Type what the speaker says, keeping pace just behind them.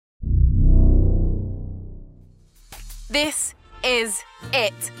This is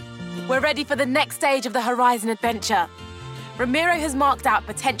it. We're ready for the next stage of the Horizon adventure. Ramiro has marked out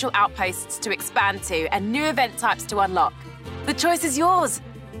potential outposts to expand to and new event types to unlock. The choice is yours.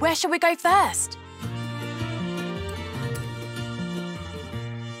 Where shall we go first?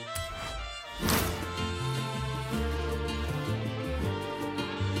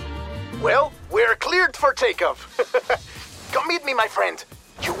 Well, we're cleared for takeoff. Come meet me, my friend.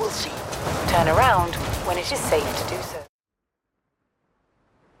 You will see. Turn around when it is safe to do so.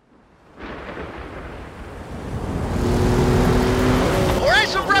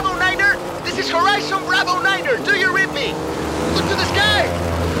 Horizon Bravo Niner! This is Horizon Bravo Niner! Do you read me? Look to the sky!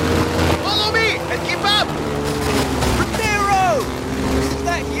 Follow me and keep up! Ramiro! Is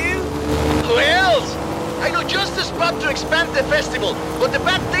that you? Who else? I know just the spot to expand the festival, but the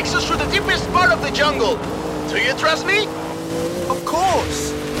path takes us through the deepest part of the jungle. Do you trust me? Of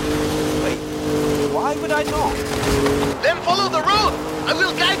course! Wait, why would I not? Then follow the road! I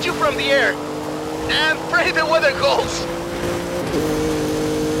will guide you from the air. And pray the weather holds.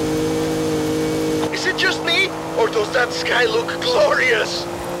 Is it just me, or does that sky look glorious?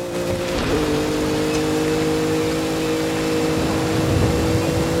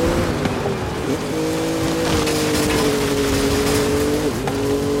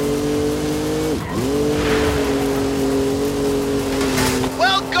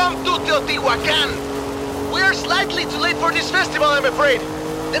 Welcome to Teotihuacan! We are slightly too late for this festival, I'm afraid.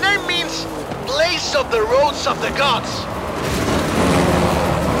 The name means Place of the Roads of the Gods.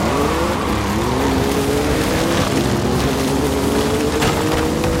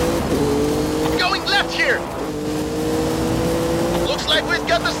 Going left here. Looks like we've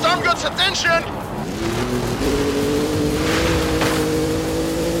got the Storm God's attention.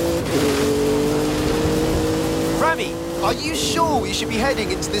 Rami, are you sure we should be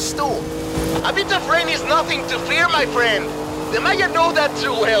heading into this storm? A bit of rain is nothing to fear, my friend. The Maya know that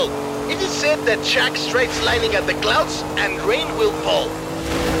too well. It is said that Jack strikes lightning at the clouds and rain will fall.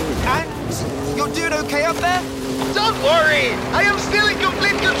 And you're doing okay up there? Don't worry, I am still in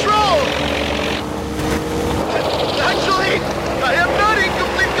complete control. Actually, I am not in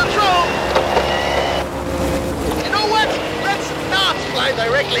complete control. You know what? Let's not fly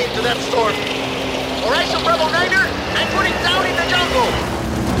directly into that storm. Horizon Bravo Niner, I'm putting down in the jungle.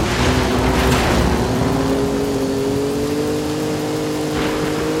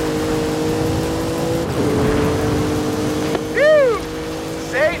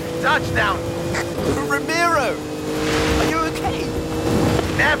 Touchdown! Ramiro! Are you okay?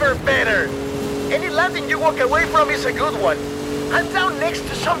 Never better! Any landing you walk away from is a good one. I'm down next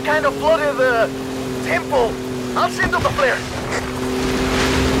to some kind of flooded, temple. I'll send up a flare.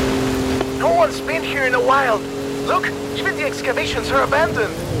 No one's been here in a while. Look, even the excavations are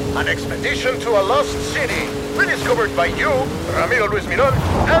abandoned. An expedition to a lost city, rediscovered by you, Ramiro Luis Miron,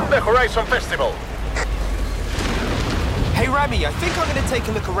 and the Horizon Festival. Hey Rami, I think I'm gonna take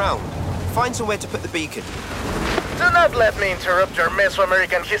a look around. Find somewhere to put the beacon. Do not let me interrupt your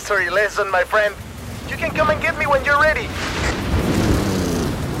Mesoamerican history lesson, my friend. You can come and get me when you're ready.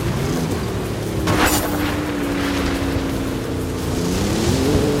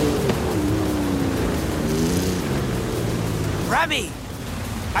 Rami!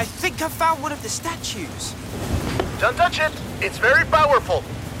 I think I found one of the statues. Don't touch it. It's very powerful.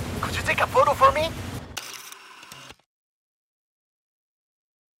 Could you take a photo for me?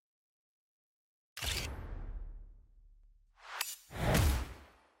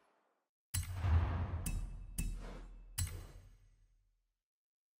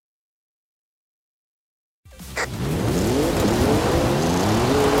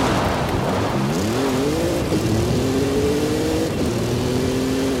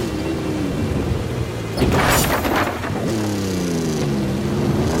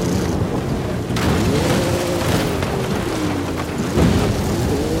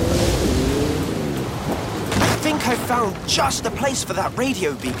 I found just the place for that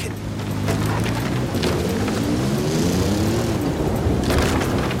radio beacon.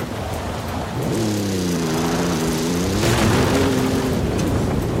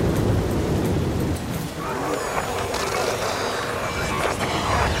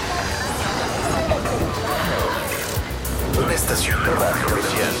 Una estación de radio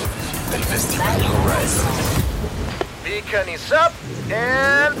oficial del Festival Horizon. Beacon is up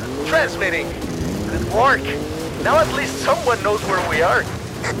and transmitting. Good work. Now at least someone knows where we are.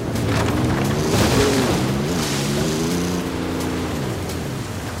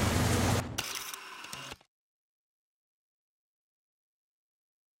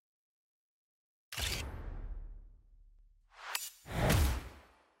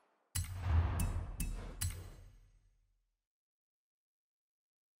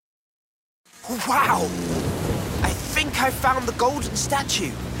 Wow! I think I found the golden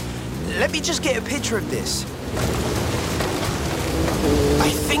statue. Let me just get a picture of this. I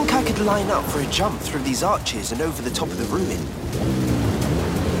think I could line up for a jump through these arches and over the top of the ruin.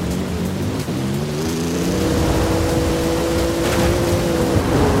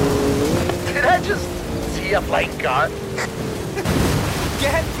 Did I just see a flying car?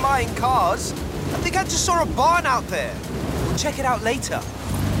 Get flying cars? I think I just saw a barn out there. We'll check it out later.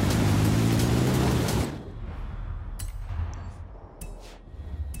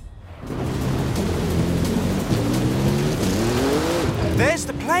 There's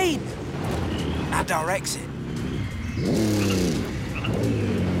the plane! And our exit.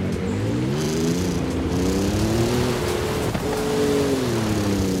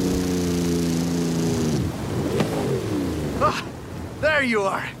 Ah, there you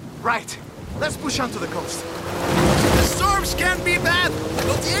are. Right. Let's push onto the coast. The storms can be bad,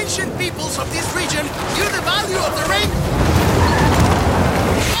 but the ancient peoples of this region knew the value of the rain.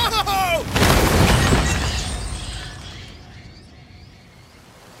 Oh!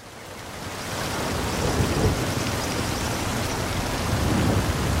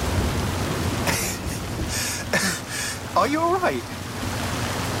 Are you all right?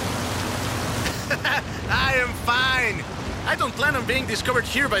 I am fine. I don't plan on being discovered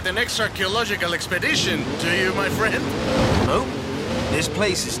here by the next archaeological expedition, do you, my friend? No. This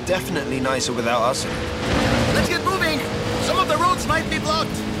place is definitely nicer without us. Let's get moving. Some of the roads might be blocked.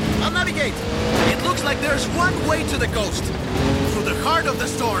 I'll navigate. It looks like there's one way to the coast. Through the heart of the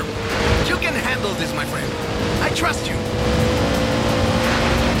storm. You can handle this, my friend. I trust you.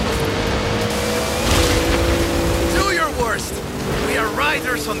 Do your worst. We are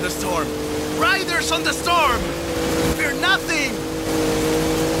riders on the storm. Riders on the storm! Fear nothing!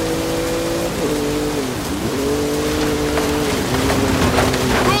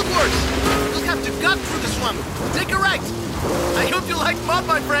 Roadworks! You'll have to cut through the swamp. Take a right. I hope you like mud,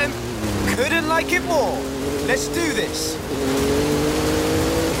 my friend. Couldn't like it more. Let's do this.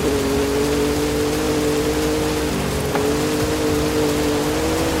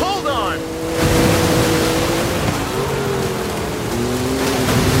 Hold on!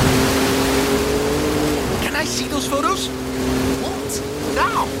 Can I see those photos? What?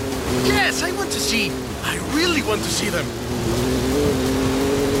 Now? Yes, I want to see. I really want to see them.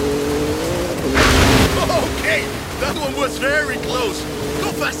 Okay, that one was very close.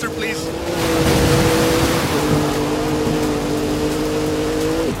 Go faster, please.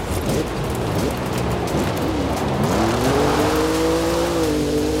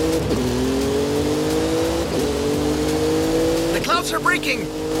 The clouds are breaking.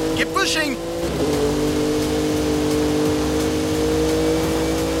 Keep pushing.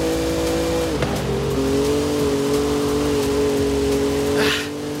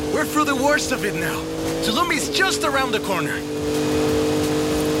 We're through the worst of it now. Tulum is just around the corner.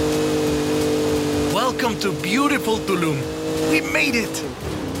 Welcome to beautiful Tulum. We made it.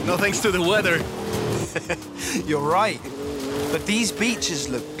 No thanks to the weather. You're right. But these beaches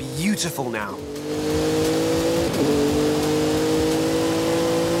look beautiful now.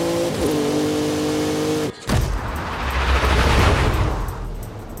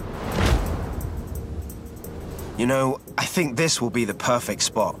 You know, I think this will be the perfect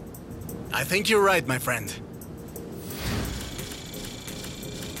spot. I think you're right, my friend.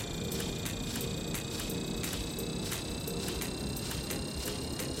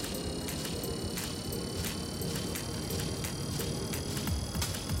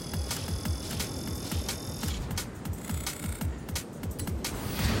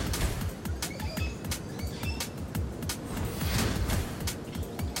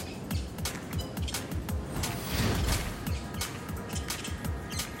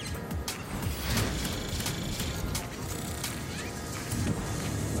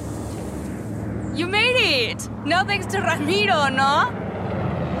 You made it! No thanks to Ramiro, no?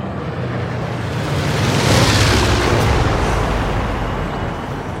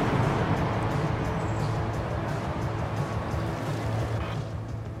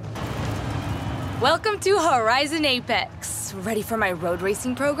 Welcome to Horizon Apex. Ready for my road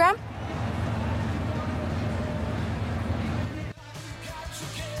racing program?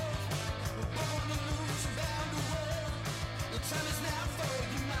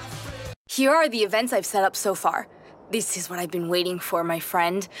 Here are the events I've set up so far. This is what I've been waiting for, my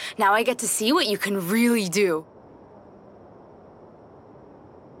friend. Now I get to see what you can really do.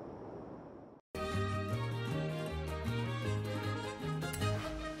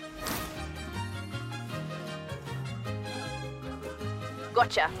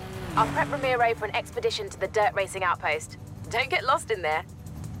 Gotcha. I'll prep Ramiro for an expedition to the dirt racing outpost. Don't get lost in there.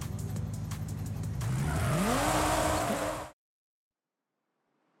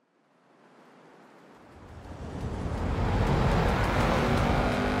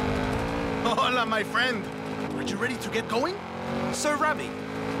 Hola, my friend. Are you ready to get going? So, Rami,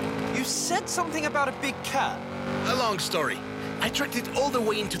 you said something about a big cat. A long story. I tracked it all the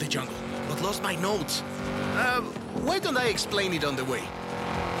way into the jungle, but lost my notes. Why don't I explain it on the way?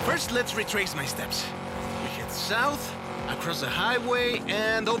 First, let's retrace my steps. We head south, across the highway,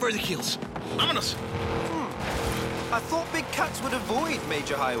 and over the hills. Vámonos! I thought big cats would avoid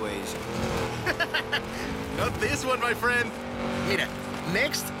major highways. Not this one, my friend. Mira,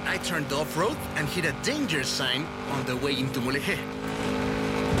 next, I turned off-road and hit a danger sign on the way into Mulegé.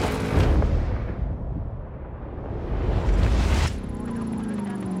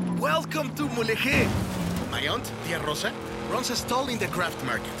 Welcome to Mulegé! My aunt, Tia Rosa, runs a stall in the craft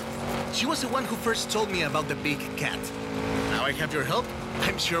market. She was the one who first told me about the big cat. Now I have your help,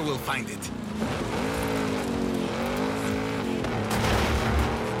 I'm sure we'll find it.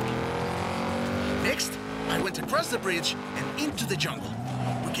 Next, I went across the bridge and into the jungle.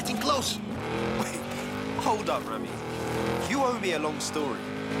 We're getting close. Wait, hold up, Rami. You owe me a long story.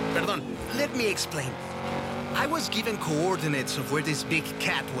 Perdón, let me explain. I was given coordinates of where this big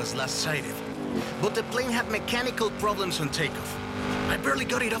cat was last sighted. But the plane had mechanical problems on takeoff. I barely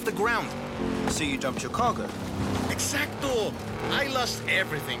got it off the ground. So you dumped your cargo? Exacto! I lost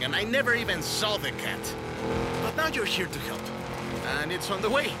everything and I never even saw the cat. But now you're here to help. And it's on the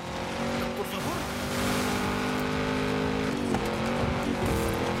way. Por favor.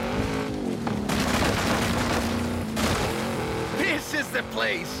 This is the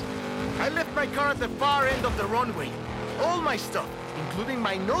place! I left my car at the far end of the runway. All my stuff, including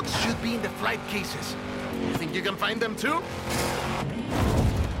my notes, should be in the flight cases. You think you can find them too?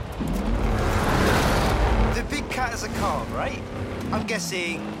 The big cat is a car, right? I'm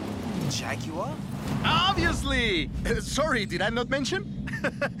guessing Jaguar? Obviously! Sorry, did I not mention?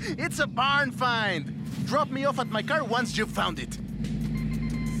 It's a barn find. Drop me off at my car once you've found it.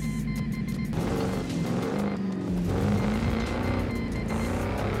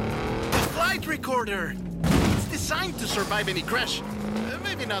 The flight recorder! It's designed to survive any crash.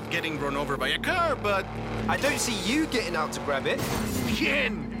 Maybe not getting run over by a car, but... I don't see you getting out to grab it.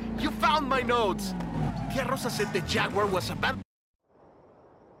 Bien! You found my notes! Tia Rosa said the Jaguar was abandoned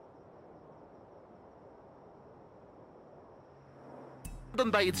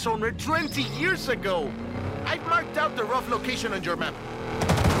by its owner 20 years ago. I've marked out the rough location on your map.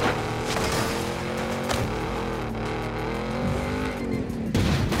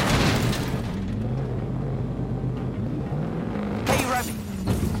 Hey, Rami,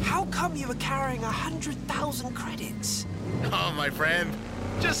 how come you were carrying 100,000 credits? Oh, my friend.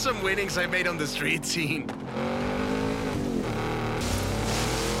 Just some winnings I made on the street scene.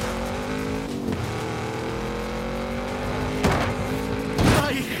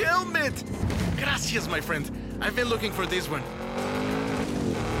 My helmet! Gracias, my friend. I've been looking for this one.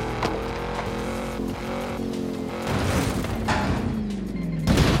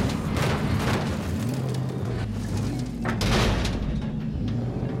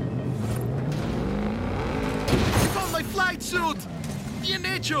 I found my flight suit! Bien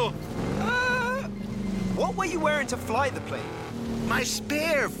hecho! What were you wearing to fly the plane? My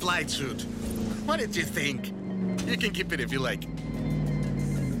spare flight suit. What did you think? You can keep it if you like.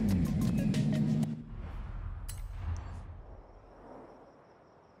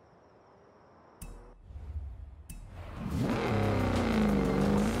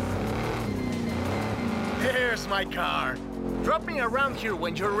 There's my car. Drop me around here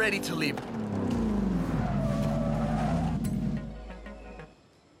when you're ready to leave.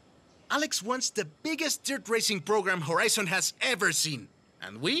 Alex wants the biggest dirt racing program Horizon has ever seen,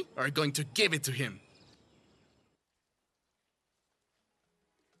 and we are going to give it to him.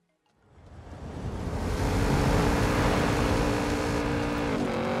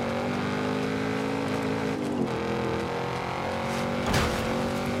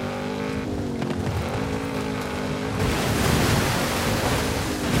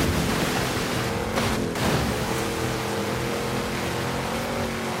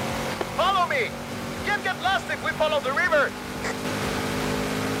 Follow me! Can't get lost if we follow the river!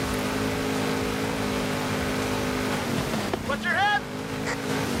 Watch your head!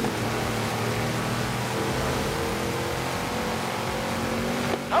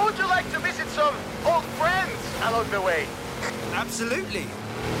 How would you like to visit some old friends along the way? Absolutely.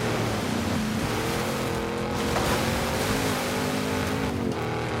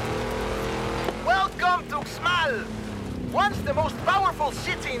 Welcome to Xmal! Once the most powerful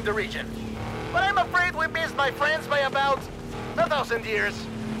city in the region. But I'm afraid we missed my friends by about 1,000 years.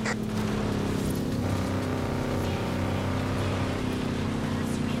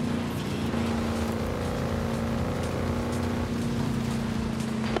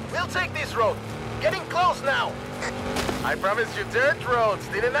 We'll take this road. Getting close now. I promised you dirt roads,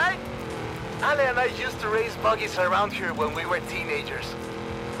 didn't I? Ale and I used to race buggies around here when we were teenagers.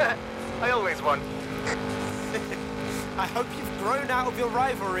 I always won. I hope you've grown out of your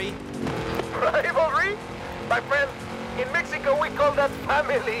rivalry. Rivalry? My friend, in Mexico we call that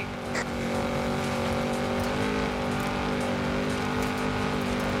family.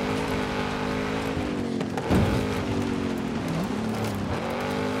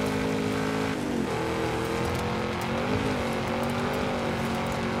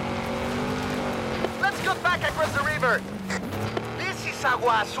 Let's go back across the river. This is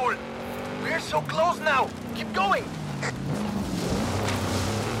Agua Azul. We're so close now. Keep going.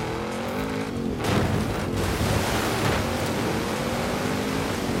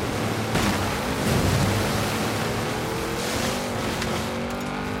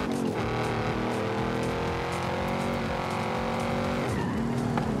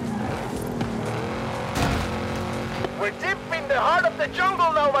 We're deep in the heart of the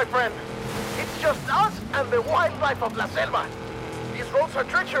jungle now, my friend. It's just us and the wildlife of La Selva. These roads are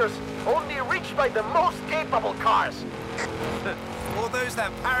treacherous, only reached by the most capable cars. Or those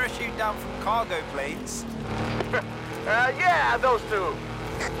that parachute down from cargo planes. Yeah, those two.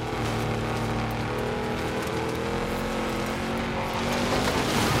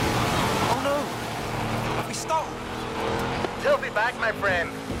 Oh no! Have we stopped? They'll be back, my friend.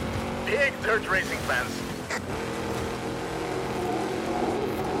 Big dirt racing fans.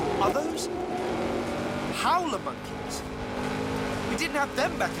 Are those howler monkeys? We didn't have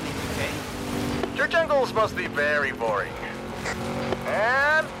them back in the UK. Your jungles must be very boring.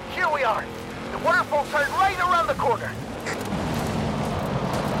 And here we are. The waterfalls are right around the corner.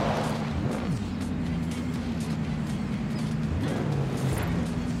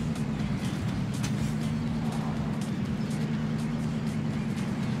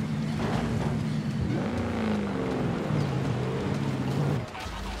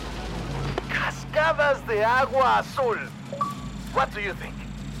 Cascadas de Agua Azul. What do you think?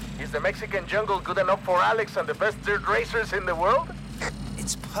 Is the Mexican jungle good enough for Alex and the best dirt racers in the world?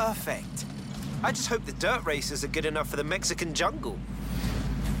 It's perfect. I just hope the dirt racers are good enough for the Mexican jungle.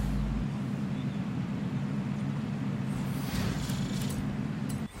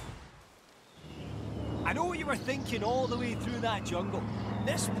 I know what you were thinking all the way through that jungle.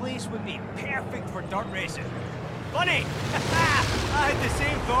 This place would be perfect for dirt racing. Funny! I had the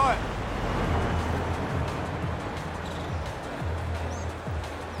same thought.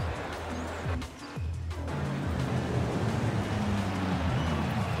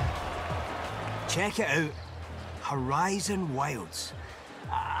 Check it out. Horizon Wilds.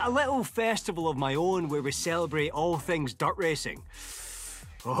 A little festival of my own where we celebrate all things dirt racing.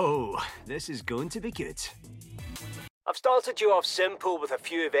 Oh, this is going to be good. I've started you off simple with a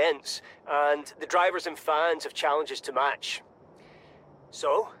few events, and the drivers and fans have challenges to match.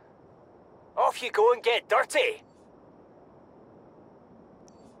 So, off you go and get dirty!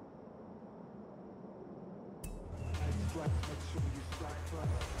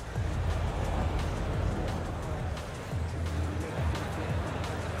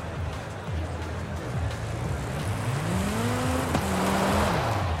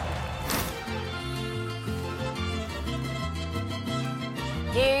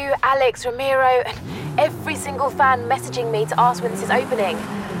 You, Alex, Ramiro, and every single fan messaging me to ask when this is opening.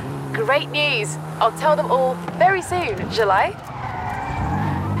 Great news. I'll tell them all very soon, shall I?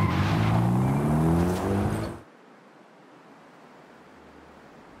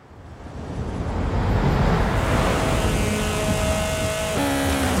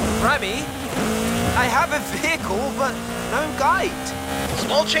 Remy, I have a vehicle, but no guide.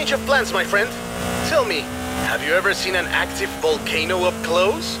 Small change of plans, my friend. Tell me, have you ever seen an active volcano up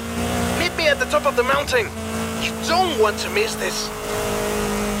close? Meet me at the top of the mountain. You don't want to miss this.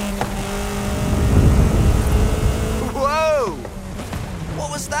 Whoa!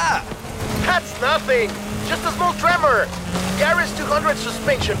 What was that? That's nothing. Just a small tremor. Garrett's 200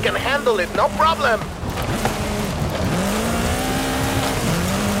 suspension can handle it, no problem.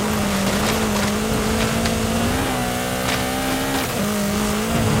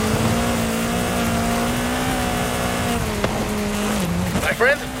 My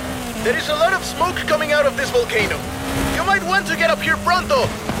friend, there is a lot of smoke coming out of this volcano. You might want to get up here pronto.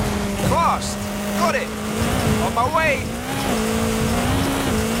 Fast! Got it! On my way!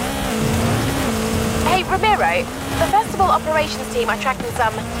 Hey, Ramiro, the festival operations team are tracking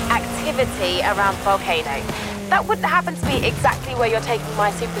some activity around the volcano. That wouldn't happen to be exactly where you're taking my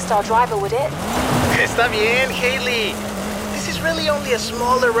superstar driver, would it? Está bien, Haley. This is really only a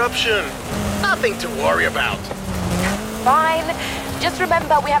small eruption. Nothing to worry about. Fine. Just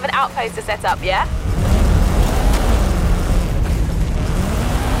remember we have an outpost to set up, yeah?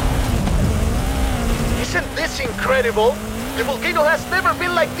 Isn't this incredible? The volcano has never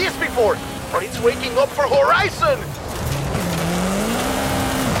been like this before, but it's waking up for Horizon!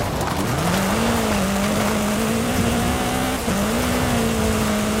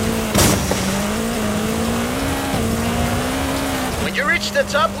 When you reach the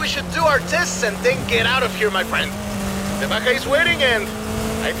top, we should do our tests and then get out of here, my friend. The Baja is waiting and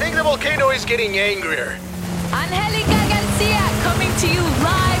I think the volcano is getting angrier. Angelica Garcia coming to you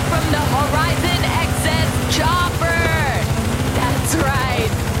live from the Horizon XS chopper. That's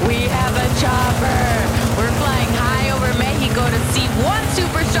right, we have a chopper. We're flying high over Mexico to see one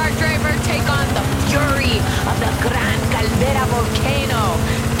superstar driver take on the fury of the Gran Caldera volcano.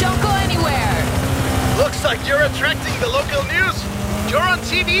 Don't go anywhere. Looks like you're attracting the local news. You're on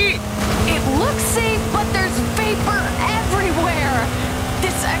TV. It looks safe, but there's vapor everywhere.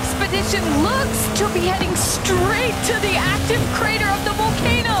 This expedition looks to be heading straight to the active crater of the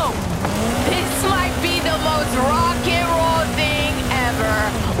volcano. This might be the most rock and roll thing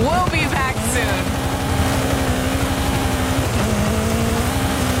ever. We'll be back soon.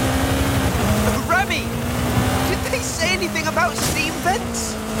 Remy! Did they say anything about steam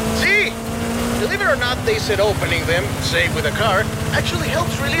vents? See? Believe it or not, they said opening them, say with a car, actually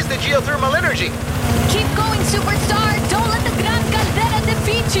helps release the geothermal energy. Keep going, superstar. Don't let the Gran Caldera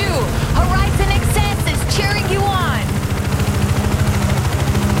defeat you. Horizon XS is cheering you on.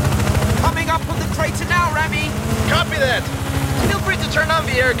 Coming up on the crater now, Remy! Copy that. Feel free to turn on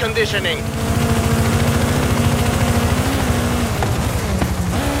the air conditioning.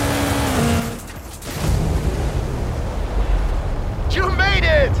 You made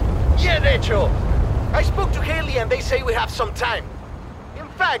it! Bien hecho! I spoke to Haley and they say we have some time. In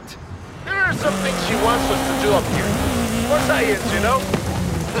fact, there are some things she wants us to do up here. For science, you know?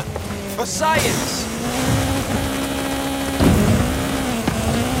 For science!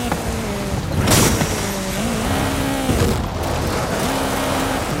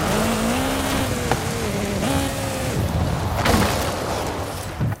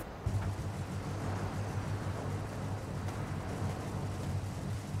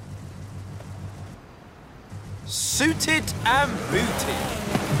 Suited and booted.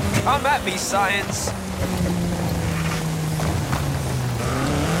 Come at me, science.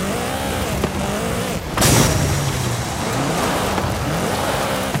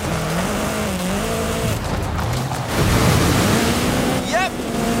 Yep.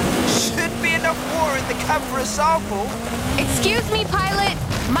 Should be enough water in the can for a sample. Excuse me, pilot.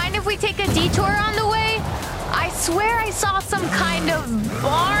 Mind if we take a detour on the way? I swear I saw some kind of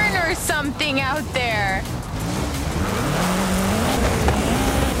barn or something out there.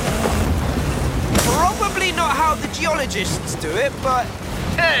 Probably not how the geologists do it, but...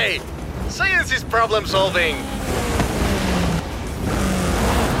 Hey! Science is problem solving.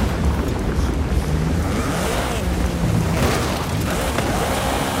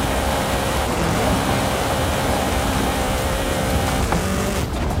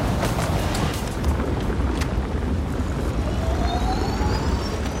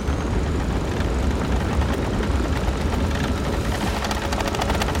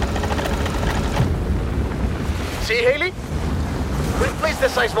 See, Haley? Replace the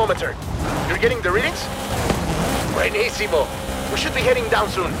seismometer. You're getting the readings? Buenísimo. We should be heading down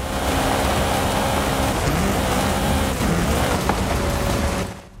soon.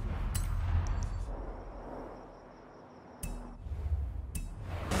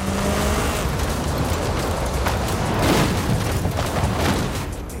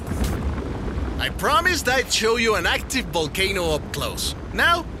 I promised I'd show you an active volcano up close.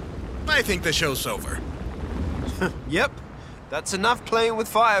 Now, I think the show's over. Yep. That's enough playing with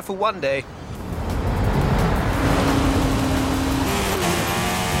fire for one day.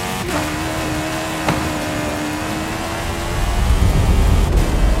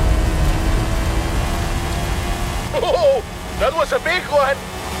 Oh, that was a big one!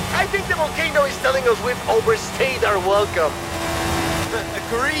 I think the volcano is telling us we've overstayed our welcome.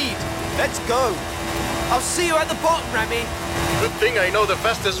 Agreed. Let's go. I'll see you at the bottom, Remy. Good thing I know the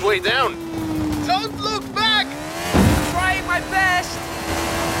fastest way down. Don't look back! Trying my best.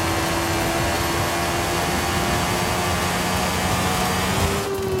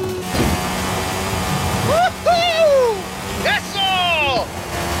 Woohoo! Eso!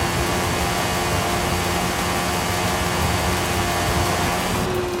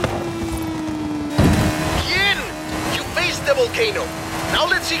 Bien! You faced the volcano. Now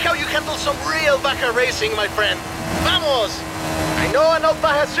let's see how you handle some real Baja racing, my friend. Vamos! I know an old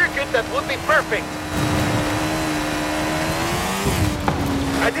Baja circuit that would be perfect.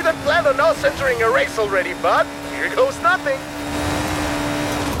 I didn't plan on us entering a race already, but here goes nothing.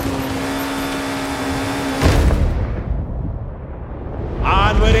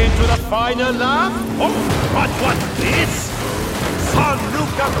 And we're into the final lap. Oh, but what's this? Some new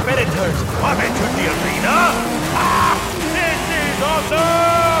competitors have entered the arena. Ah, this is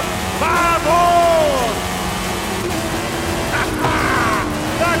awesome! Vamos!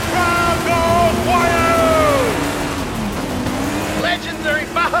 The crowd goes wild! Legendary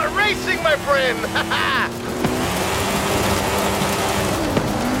Baja Racing, my friend!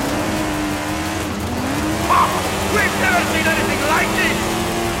 We've never seen anything like this!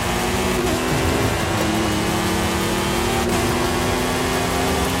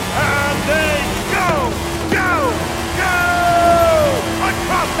 And they go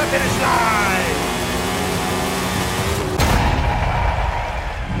across the finish line!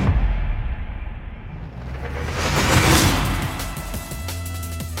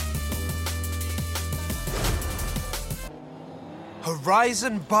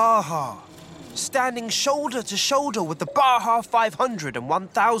 Horizon Baja, standing shoulder to shoulder with the Baja 500 and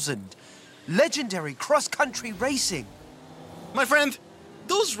 1000. Legendary cross-country racing. My friend,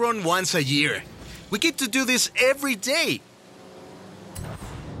 those run once a year. We get to do this every day.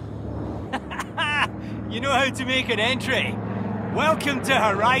 You know how to make an entry. Welcome to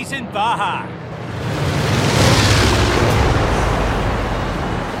Horizon Baja.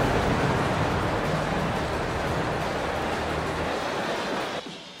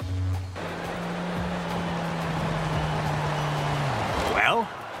 Well,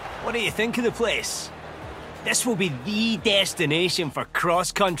 what do you think of the place? This will be the destination for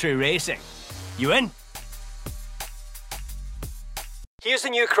cross-country racing. You in? Here's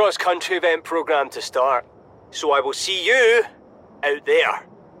the new cross-country event program to start. So I will see you out there.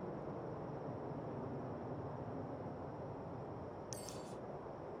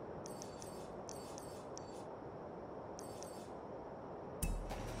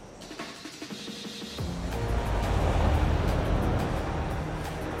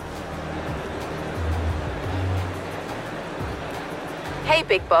 Hey,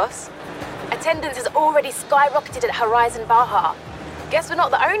 Big Boss. Attendance has already skyrocketed at Horizon Baja. Guess we're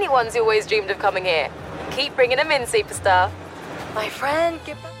not the only ones who always dreamed of coming here. Keep bringing them in, superstar. My friend,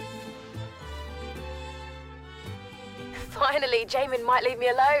 get back. Finally, Jamin might leave me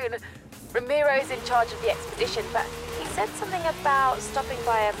alone. Ramiro's in charge of the expedition, but he said something about stopping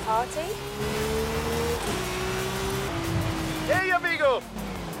by a party. Hey, amigo!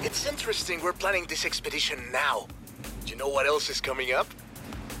 It's interesting we're planning this expedition now. Do you know what else is coming up?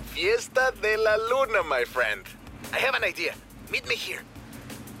 Fiesta de la Luna, my friend. I have an idea. Meet me here.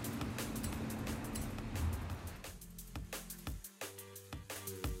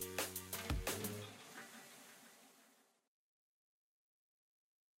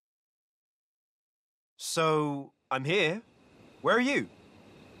 So, I'm here. Where are you?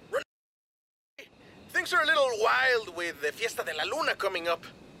 Things are a little wild with the Fiesta de la Luna coming up.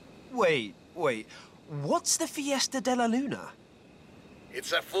 Wait. What's the Fiesta de la Luna?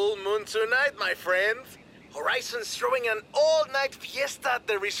 It's a full moon tonight, my friend. Horizon's throwing an all-night fiesta at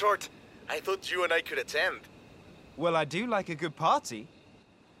the resort. I thought you and I could attend. Well, I do like a good party.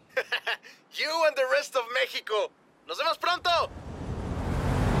 You and the rest of Mexico. Nos vemos pronto!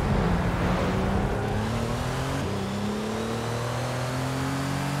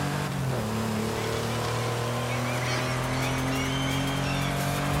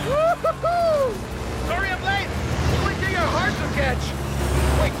 Woo-hoo-hoo! Sorry I'm late! Only thing are hard to catch!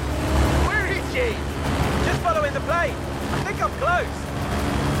 Wait, where is he? Just following the plane. I think I'm close.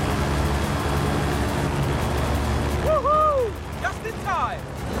 Woohoo! Just in time.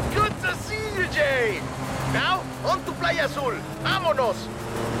 Good to see you, Jay! Now, on to Playa Azul. Vámonos!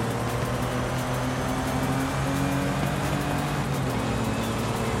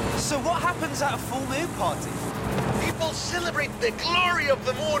 So what happens at a full moon party? People celebrate the glory of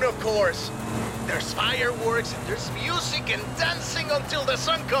the moon, of course. There's fireworks, and there's music and dancing until the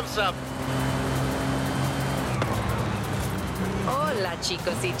sun comes up. Hola,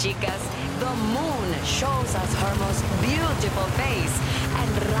 chicos y chicas. The moon shows us her most beautiful face, and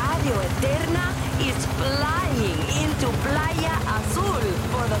Radio Eterna is flying into Playa Azul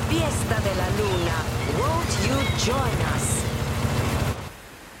for the Fiesta de la Luna. Won't you join us?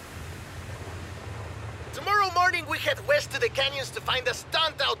 Tomorrow morning we head west to the canyons to find a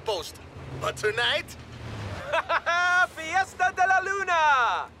stunt outpost. But tonight, Fiesta de la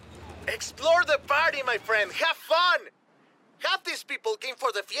Luna! explore the party, my friend. Have fun! Half these people came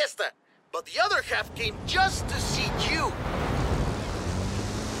for the fiesta, but the other half came just to see you.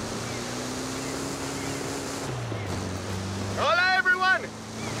 Hola, everyone!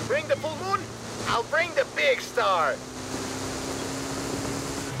 big star!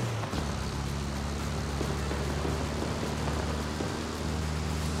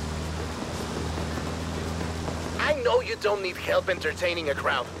 I know you don't need help entertaining a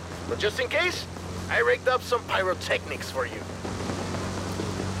crowd, but just in case, I rigged up some pyrotechnics for you.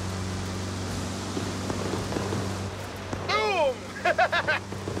 Boom!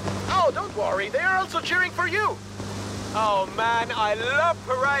 Oh, don't worry, they are also cheering for you. Oh man, I love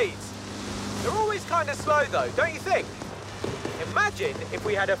parades. They're always kind of slow though, don't you think? Imagine if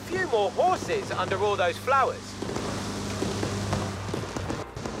we had a few more horses under all those flowers.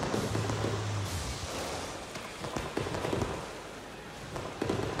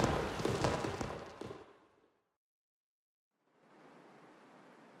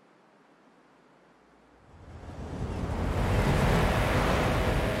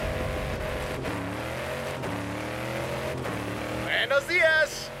 Buenos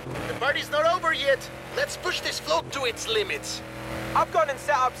dias! The party's not over yet. Let's push this float to its limits. I've gone and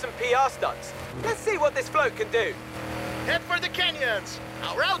set up some PR stunts. Let's see what this float can do. Head for the canyons.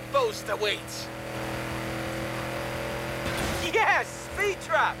 Our outpost awaits. Yes! Speed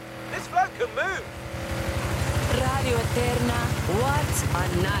trap! This float can move. Radio Eterna, what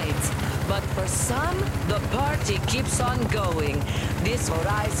a night. But for some, the party keeps on going. This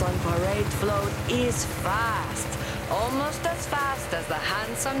Horizon parade float is fast. Almost as fast as the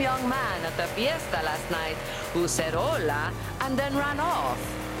handsome young man at the fiesta last night who said hola and then ran off.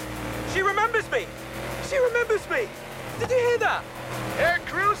 She remembers me! She remembers me! Did you hear that? Air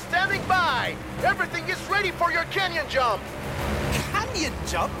crew standing by! Everything is ready for your canyon jump! Canyon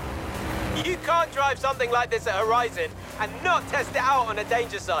jump? You can't drive something like this at Horizon and not test it out on a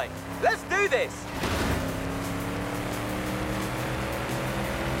danger sign. Let's do this!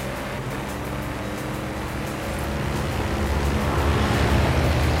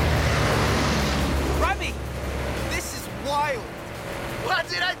 Rami! This is wild! What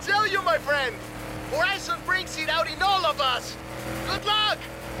did I tell you, my friend? Horizon brings it out in all of us! Good luck!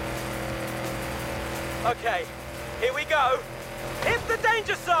 Okay, here we go. Hit the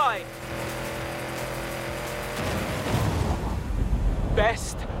danger sign!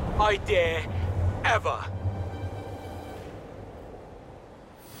 Best idea ever.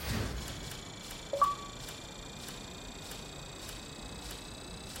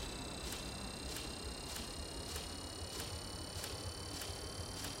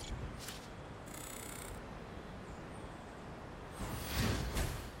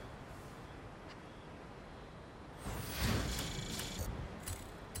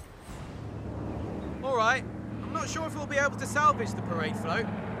 All right. I'm not sure if we'll be able to salvage the parade float.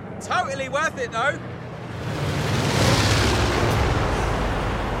 Totally worth it, though.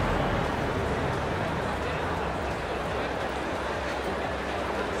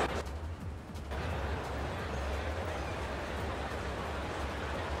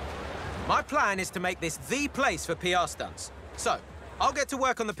 My plan is to make this the place for PR stunts. So, I'll get to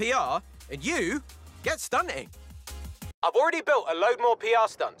work on the PR, and you get stunting. I've already built a load more PR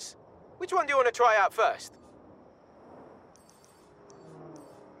stunts. Which one do you want to try out first?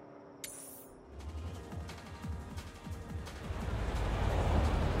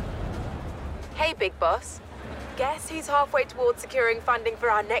 Hey, Big Boss. Guess who's halfway towards securing funding for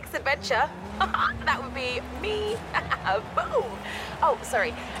our next adventure? That would be me. Boom. Oh,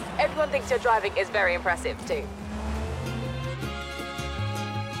 sorry. Everyone thinks your driving is very impressive, too.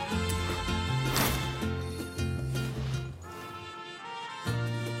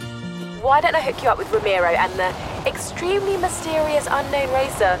 Why don't I hook you up with Ramiro and the extremely mysterious unknown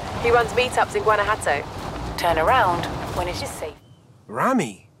racer who runs meetups in Guanajuato? Turn around when it is safe.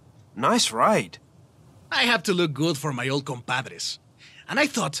 Rami, nice ride. I have to look good for my old compadres. And I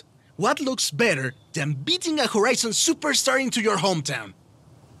thought, what looks better than beating a Horizon superstar into your hometown?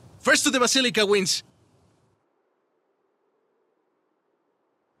 First to the Basilica wins.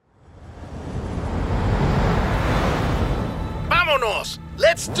 Vámonos!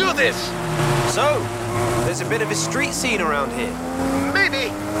 Let's do this! So, there's a bit of a street scene around here. Maybe.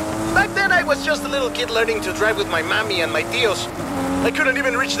 Back then I was just a little kid learning to drive with my mommy and my tios. I couldn't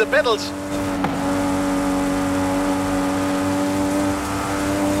even reach the pedals.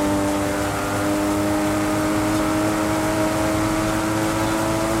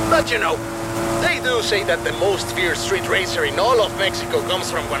 But you know, they do say that the most fierce street racer in all of Mexico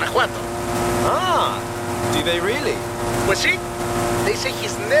comes from Guanajuato. Ah, do they really? Pues sí, they say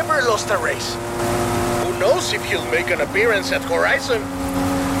he's never lost a race. Who knows if he'll make an appearance at Horizon?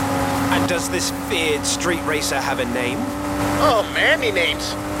 And does this feared street racer have a name? Oh, many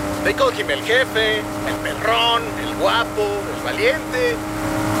names. They call him El Jefe, El Perrón, El Guapo, El Valiente.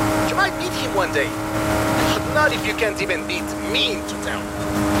 You might meet him one day. Not if you can't even beat me into town.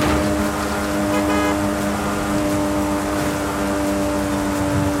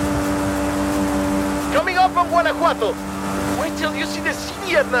 Coming up from Guanajuato. Wait till you see the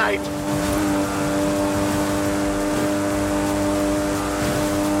city at night.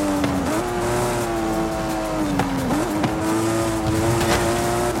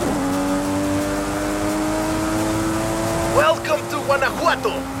 Welcome to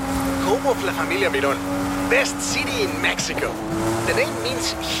Guanajuato, home of La Familia Mirón, best city in Mexico. The name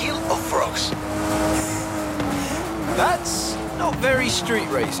means Hill of Frogs. That's not very street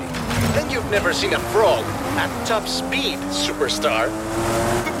racy. Then you've never seen a frog at top speed, superstar.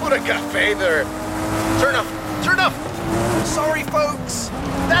 Put a cafe there. Turn off! Turn off! Sorry, folks.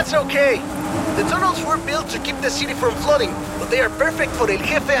 That's okay. The tunnels were built to keep the city from flooding, but they are perfect for El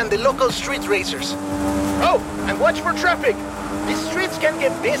Jefe and the local street racers. Oh, and watch for traffic. These streets can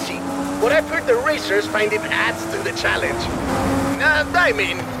get busy, but I've heard the racers find it adds to the challenge. I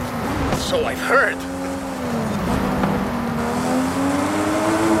mean, so I've heard.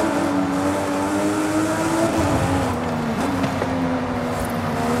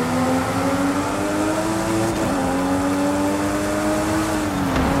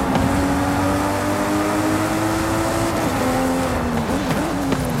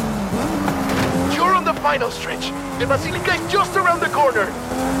 Final stretch. The Basilica is just around the corner.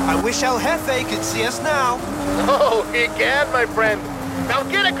 I wish El Jefe could see us now. Oh, he can, my friend. Now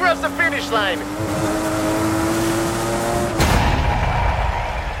get across the finish line.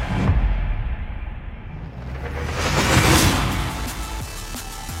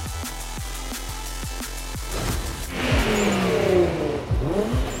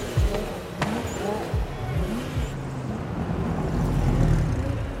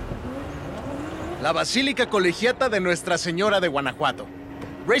 La Basílica Colegiata de Nuestra Señora de Guanajuato.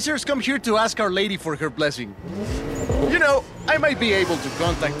 Racers come here to ask Our Lady for her blessing. You know, I might be able to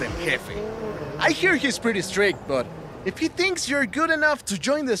contact El Jefe. I hear he's pretty strict, but if he thinks you're good enough to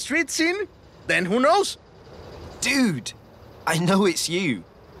join the street scene, then who knows? Dude, I know it's you.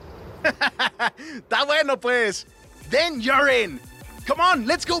 Está bueno, pues. Then you're in. Come on,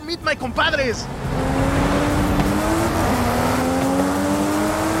 let's go meet my compadres.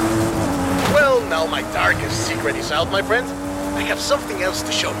 Well, now my darkest secret is out, my friend. I have something else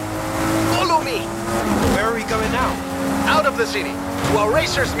to show you. Follow me. Where are we going now? Out of the city, to our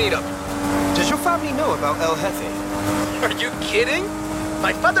racers meetup. Does your family know about El Jefe? Are you kidding?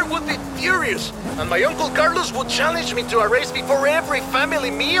 My father would be furious, and my Uncle Carlos would challenge me to a race before every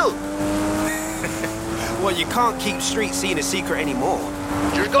family meal. Well, you can't keep street scene a secret anymore.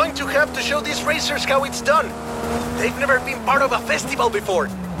 You're going to have to show these racers how it's done. They've never been part of a festival before.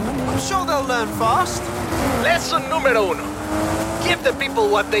 I'm sure they'll learn fast. Lesson número uno. Give the people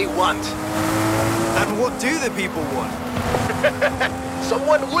what they want. And what do the people want?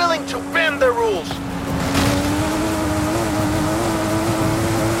 Someone willing to bend the rules.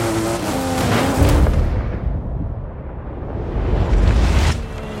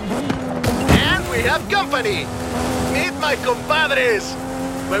 And we have company. Meet my compadres.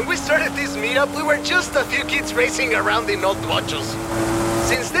 When we started this meetup, we were just a few kids racing around in old bochos.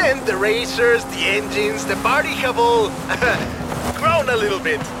 Since then, the racers, the engines, the party have all grown a little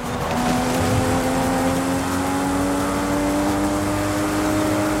bit.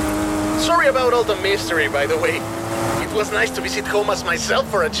 Sorry about all the mystery, by the way. It was nice to visit home as myself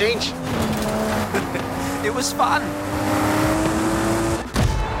for a change. It was fun.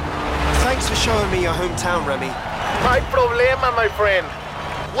 Thanks for showing me your hometown, Remy. My problema, my friend.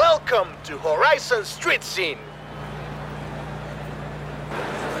 Welcome to Horizon Street Scene.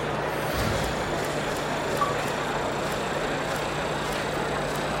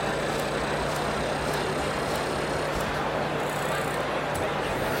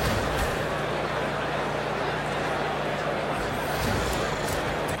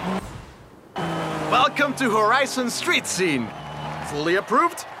 Welcome to Horizon Street Scene. Fully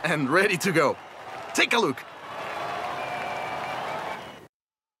approved and ready to go. Take a look.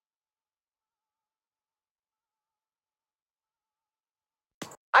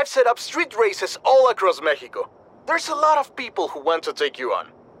 I've set up street races all across Mexico. There's a lot of people who want to take you on.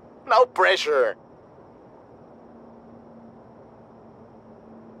 No pressure.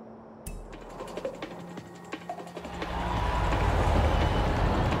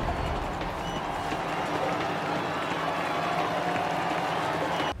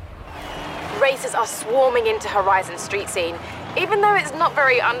 Racers are swarming into Horizon Street Scene, even though it's not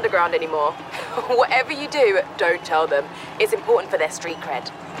very underground anymore. Whatever you do, don't tell them. It's important for their street cred.